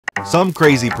Some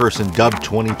crazy person dubbed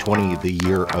 2020 the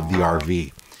year of the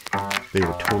RV. They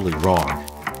were totally wrong.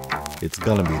 It's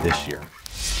gonna be this year.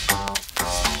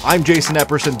 I'm Jason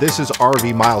Epperson. This is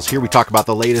RV Miles. Here we talk about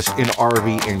the latest in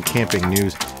RV and camping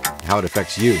news and how it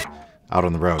affects you out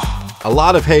on the road. A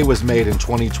lot of hay was made in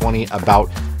 2020 about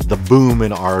the boom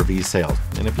in RV sales.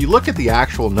 And if you look at the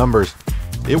actual numbers,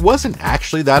 it wasn't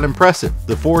actually that impressive.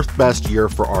 The fourth best year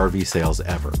for RV sales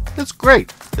ever. It's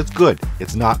great. It's good.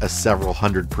 It's not a several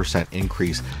 100%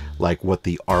 increase like what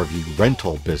the RV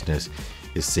rental business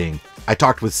is seeing. I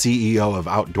talked with CEO of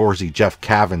Outdoorsy, Jeff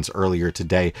Cavins, earlier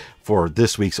today for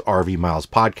this week's RV Miles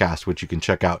podcast, which you can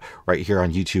check out right here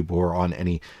on YouTube or on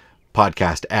any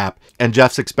podcast app. And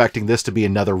Jeff's expecting this to be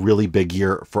another really big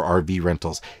year for RV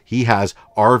rentals. He has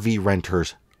RV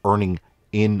renters earning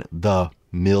in the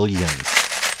millions.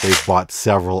 They've bought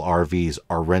several RVs,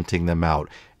 are renting them out,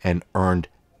 and earned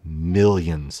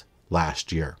millions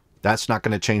last year. That's not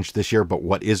going to change this year, but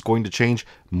what is going to change?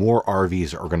 More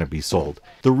RVs are going to be sold.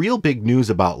 The real big news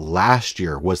about last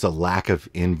year was the lack of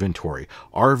inventory.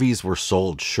 RVs were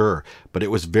sold, sure, but it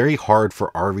was very hard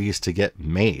for RVs to get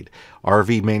made.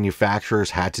 RV manufacturers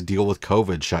had to deal with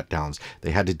COVID shutdowns. They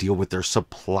had to deal with their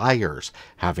suppliers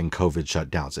having COVID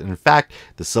shutdowns. And in fact,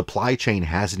 the supply chain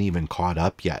hasn't even caught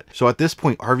up yet. So at this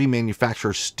point, RV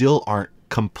manufacturers still aren't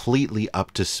completely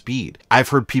up to speed. I've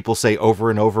heard people say over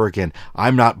and over again,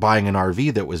 I'm not buying an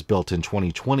RV that was built in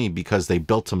 2020 because they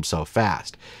built them so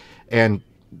fast. And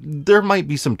there might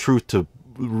be some truth to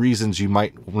reasons you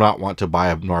might not want to buy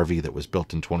an RV that was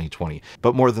built in 2020,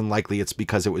 but more than likely it's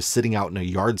because it was sitting out in a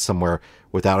yard somewhere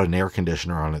without an air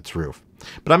conditioner on its roof.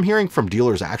 But I'm hearing from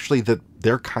dealers actually that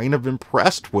they're kind of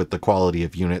impressed with the quality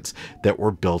of units that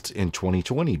were built in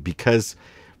 2020 because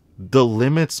the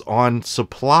limits on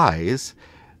supplies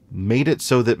made it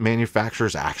so that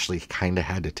manufacturers actually kind of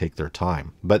had to take their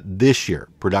time. But this year,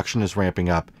 production is ramping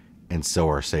up and so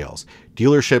are sales.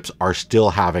 Dealerships are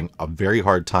still having a very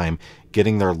hard time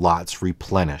getting their lots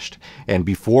replenished. And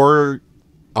before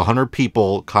 100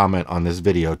 people comment on this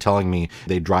video telling me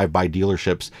they drive by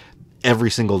dealerships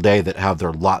every single day that have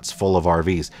their lots full of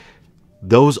RVs,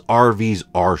 those RVs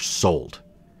are sold.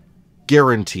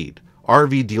 Guaranteed.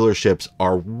 RV dealerships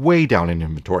are way down in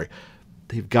inventory.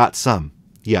 They've got some,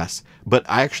 yes. But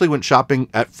I actually went shopping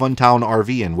at Funtown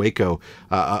RV in Waco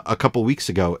a couple weeks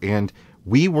ago, and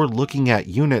we were looking at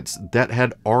units that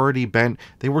had already been,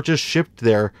 they were just shipped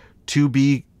there to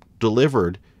be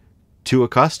delivered to a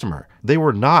customer. They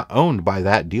were not owned by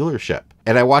that dealership.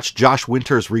 And I watched Josh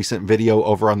Winter's recent video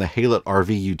over on the Halet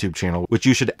RV YouTube channel, which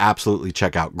you should absolutely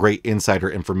check out. Great insider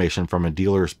information from a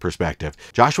dealer's perspective.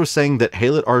 Josh was saying that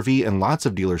Halet RV and lots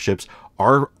of dealerships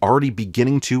are already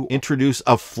beginning to introduce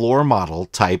a floor model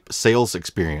type sales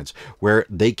experience where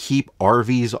they keep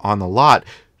RVs on the lot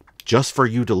just for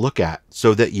you to look at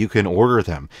so that you can order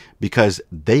them because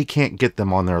they can't get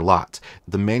them on their lots.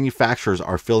 The manufacturers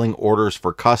are filling orders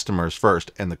for customers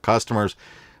first, and the customers,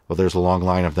 well, there's a long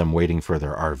line of them waiting for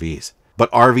their RVs.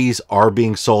 But RVs are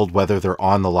being sold whether they're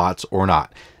on the lots or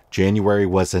not. January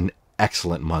was an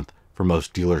excellent month for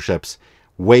most dealerships,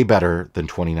 way better than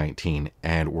 2019,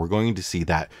 and we're going to see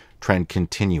that trend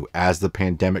continue as the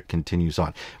pandemic continues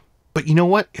on. But you know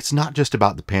what? It's not just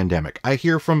about the pandemic. I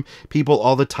hear from people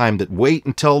all the time that wait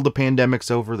until the pandemic's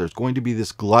over. There's going to be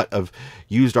this glut of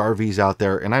used RVs out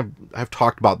there, and I've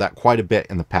talked about that quite a bit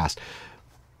in the past.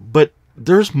 But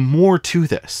there's more to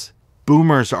this.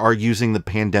 Boomers are using the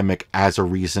pandemic as a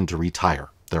reason to retire.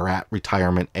 They're at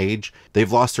retirement age.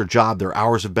 They've lost their job. Their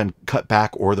hours have been cut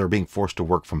back, or they're being forced to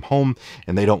work from home,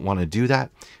 and they don't want to do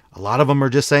that. A lot of them are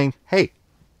just saying, hey,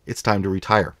 it's time to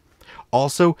retire.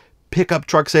 Also, pickup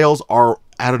truck sales are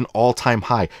at an all-time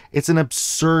high. It's an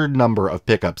absurd number of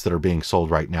pickups that are being sold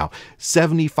right now.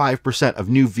 75% of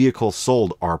new vehicles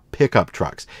sold are pickup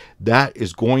trucks. That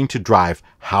is going to drive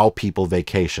how people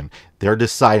vacation. They're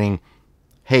deciding,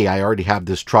 hey, I already have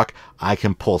this truck, I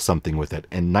can pull something with it.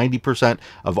 And 90%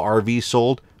 of RVs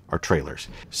sold are trailers.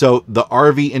 So the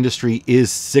RV industry is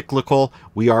cyclical.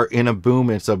 We are in a boom.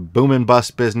 It's a boom and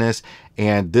bust business.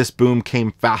 And this boom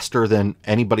came faster than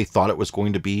anybody thought it was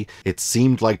going to be. It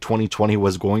seemed like 2020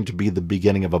 was going to be the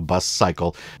beginning of a bust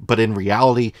cycle. But in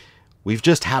reality, we've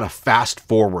just had a fast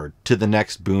forward to the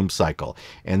next boom cycle,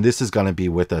 and this is going to be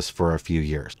with us for a few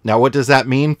years. Now, what does that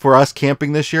mean for us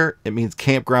camping this year? It means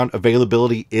campground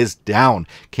availability is down.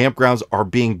 Campgrounds are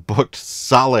being booked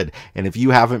solid, and if you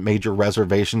haven't made your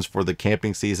reservations for the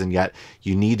camping season yet,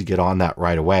 you need to get on that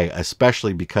right away,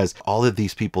 especially because all of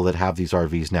these people that have these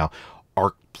RVs now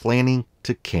are planning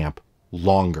to camp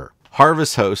longer.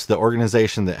 Harvest Host, the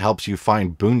organization that helps you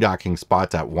find boondocking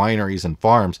spots at wineries and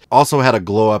farms, also had a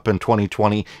glow up in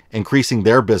 2020, increasing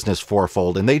their business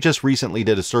fourfold. And they just recently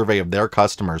did a survey of their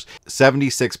customers,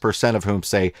 76% of whom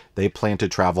say they plan to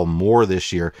travel more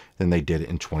this year than they did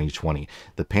in 2020.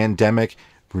 The pandemic,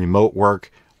 remote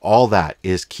work, all that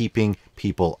is keeping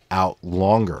people out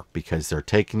longer because they're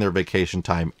taking their vacation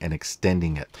time and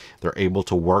extending it. They're able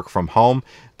to work from home.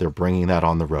 They're bringing that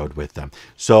on the road with them.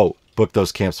 So book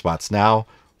those camp spots now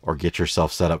or get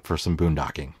yourself set up for some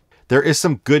boondocking. There is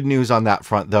some good news on that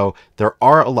front, though. There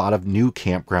are a lot of new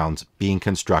campgrounds being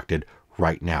constructed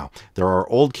right now. There are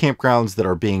old campgrounds that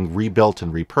are being rebuilt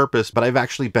and repurposed, but I've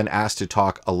actually been asked to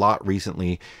talk a lot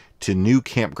recently to new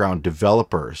campground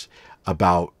developers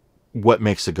about what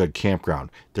makes a good campground.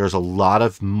 There's a lot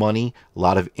of money, a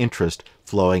lot of interest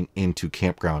flowing into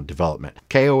campground development.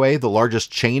 KOA, the largest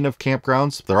chain of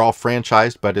campgrounds, they're all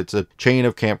franchised, but it's a chain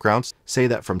of campgrounds, say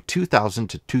that from 2000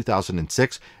 to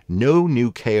 2006, no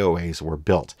new KOAs were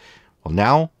built. Well,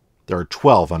 now there are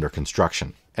 12 under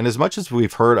construction. And as much as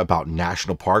we've heard about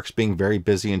national parks being very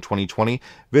busy in 2020,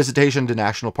 visitation to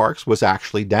national parks was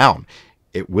actually down.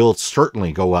 It will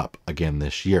certainly go up again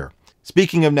this year.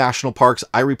 Speaking of national parks,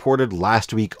 I reported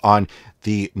last week on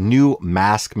the new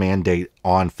mask mandate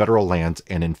on federal lands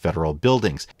and in federal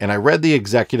buildings. And I read the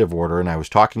executive order, and I was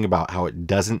talking about how it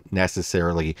doesn't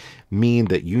necessarily mean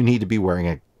that you need to be wearing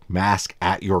a mask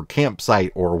at your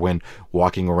campsite or when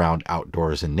walking around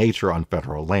outdoors in nature on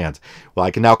federal lands. Well,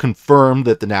 I can now confirm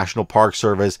that the National Park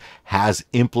Service has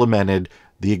implemented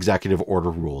the executive order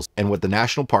rules. And what the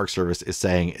National Park Service is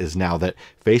saying is now that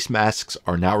face masks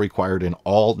are now required in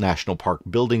all national park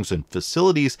buildings and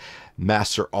facilities.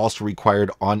 Masks are also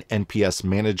required on NPS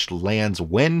managed lands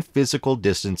when physical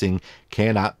distancing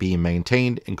cannot be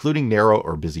maintained, including narrow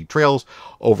or busy trails,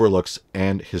 overlooks,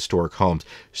 and historic homes.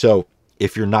 So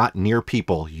if you're not near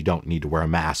people, you don't need to wear a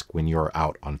mask when you're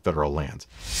out on federal lands.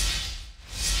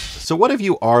 So what if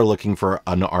you are looking for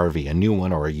an RV, a new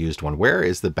one or a used one? Where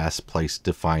is the best place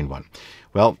to find one?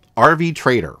 Well, RV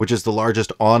Trader, which is the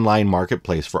largest online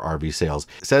marketplace for RV sales,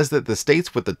 says that the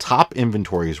states with the top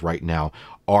inventories right now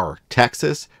are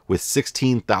Texas with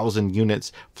 16,000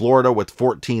 units, Florida with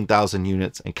 14,000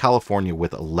 units, and California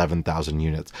with 11,000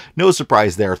 units. No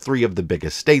surprise there, 3 of the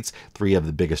biggest states, 3 of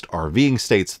the biggest RVing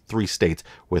states, 3 states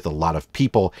with a lot of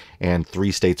people, and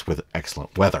 3 states with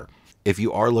excellent weather. If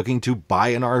you are looking to buy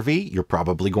an RV, you're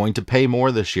probably going to pay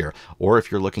more this year. Or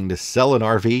if you're looking to sell an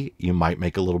RV, you might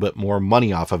make a little bit more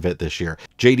money off of it this year.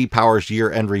 J.D. Power's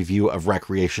year-end review of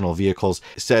recreational vehicles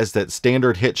says that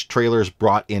standard hitch trailers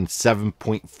brought in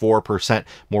 7.4%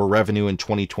 more revenue in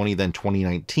 2020 than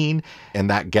 2019, and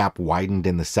that gap widened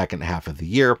in the second half of the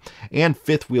year. And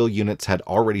fifth wheel units had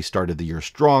already started the year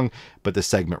strong, but the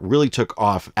segment really took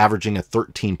off, averaging a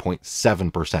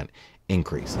 13.7%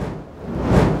 increase.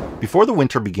 Before the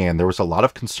winter began, there was a lot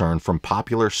of concern from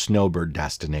popular snowbird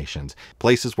destinations,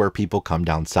 places where people come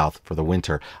down south for the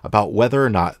winter, about whether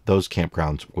or not those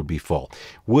campgrounds would be full.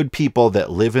 Would people that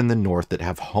live in the north, that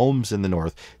have homes in the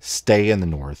north, stay in the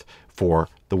north for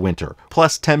the winter?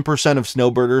 Plus 10% of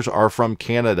snowbirders are from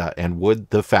Canada, and would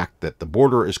the fact that the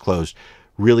border is closed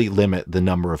really limit the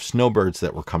number of snowbirds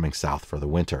that were coming south for the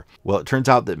winter? Well, it turns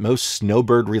out that most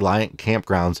snowbird reliant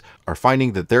campgrounds are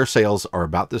finding that their sales are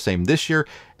about the same this year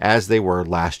as they were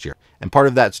last year. And part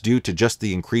of that's due to just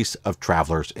the increase of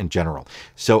travelers in general.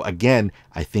 So again,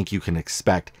 I think you can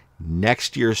expect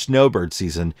next year's snowbird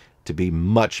season to be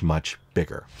much, much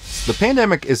bigger. The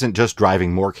pandemic isn't just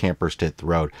driving more campers to hit the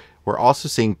road. We're also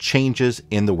seeing changes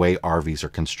in the way RVs are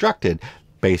constructed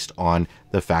based on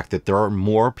the fact that there are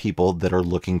more people that are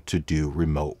looking to do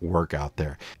remote work out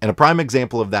there. And a prime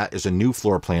example of that is a new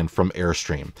floor plan from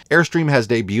Airstream. Airstream has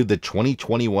debuted the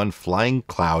 2021 Flying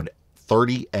Cloud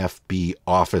 30 FB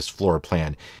office floor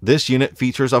plan. This unit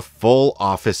features a full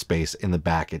office space in the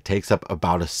back. It takes up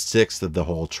about 1/6 of the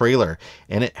whole trailer,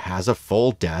 and it has a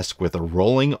full desk with a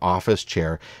rolling office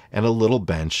chair and a little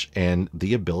bench and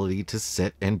the ability to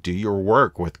sit and do your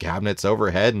work with cabinets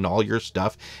overhead and all your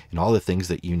stuff and all the things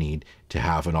that you need to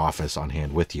have an office on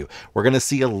hand with you. We're going to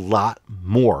see a lot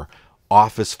more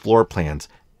office floor plans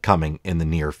coming in the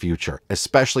near future,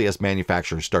 especially as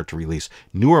manufacturers start to release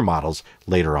newer models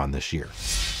later on this year.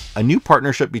 A new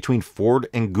partnership between Ford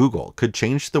and Google could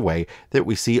change the way that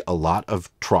we see a lot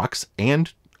of trucks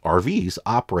and RVs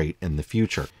operate in the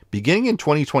future. Beginning in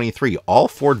 2023, all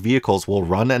Ford vehicles will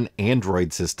run an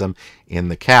Android system in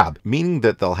the cab, meaning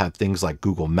that they'll have things like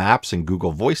Google Maps and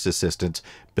Google Voice Assistants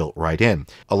built right in.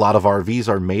 A lot of RVs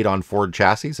are made on Ford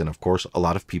chassis, and of course, a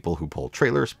lot of people who pull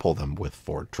trailers pull them with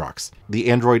Ford trucks. The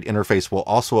Android interface will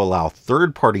also allow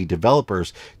third-party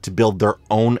developers to build their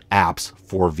own apps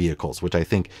for vehicles, which I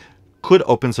think could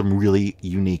open some really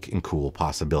unique and cool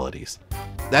possibilities.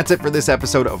 That's it for this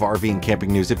episode of RV and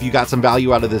Camping News. If you got some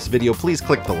value out of this video, please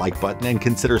click the like button and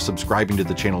consider subscribing to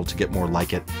the channel to get more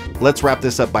like it. Let's wrap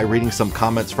this up by reading some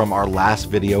comments from our last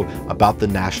video about the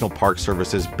National Park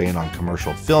Service's ban on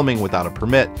commercial filming without a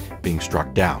permit being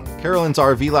struck down. Carolyn's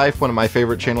RV Life, one of my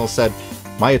favorite channels, said,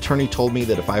 "My attorney told me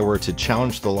that if I were to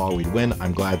challenge the law, we'd win.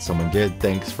 I'm glad someone did.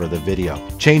 Thanks for the video."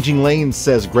 Changing Lanes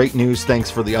says, "Great news.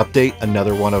 Thanks for the update."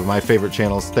 Another one of my favorite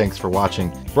channels. Thanks for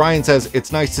watching. Brian says,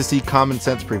 "It's nice to see common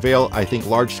sense prevail. I think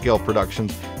large-scale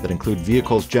productions that include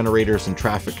vehicles, generators, and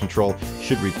traffic control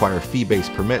should require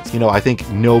fee-based permits." You know, I think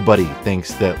nobody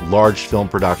thinks that large film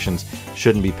productions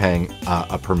shouldn't be paying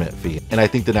a permit fee. And I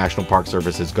think the National Park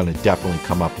Service is going to definitely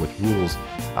come up with rules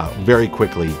very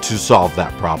quickly to solve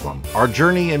that problem. Our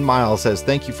Journey in Miles says,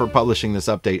 "Thank you for publishing this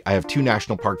update. I have 2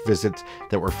 national park visits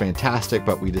that were fantastic,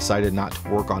 but we decided not to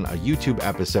work on a YouTube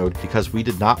episode because we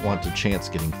did not want to chance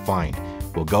getting fined.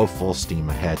 We'll go full steam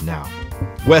ahead now."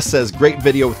 Wes says, "Great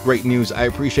video with great news. I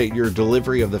appreciate your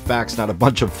delivery of the facts, not a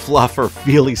bunch of fluff or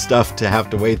feely stuff to have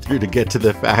to wade through to get to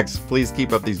the facts. Please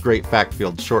keep up these great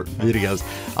fact-filled short videos."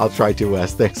 I'll try to,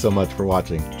 Wes. Thanks so much for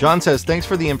watching. John says, "Thanks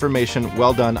for the information.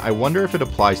 Well done. I wonder if it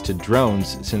applies to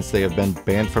drones since they have been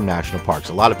banned from national parks."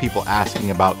 A lot of people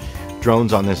asking about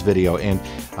drones on this video, and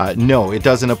no, it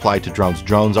doesn't apply to drones.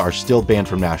 Drones are still banned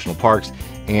from national parks,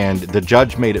 and the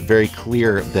judge made it very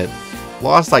clear that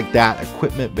laws like that,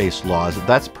 equipment-based laws,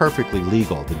 that's perfectly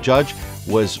legal. The judge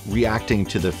was reacting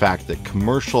to the fact that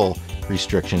commercial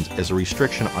restrictions is a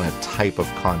restriction on a type of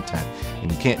content,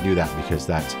 and you can't do that because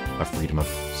that's a freedom of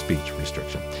speech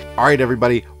restriction. All right,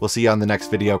 everybody, we'll see you on the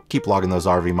next video. Keep logging those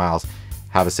RV miles.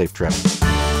 Have a safe trip.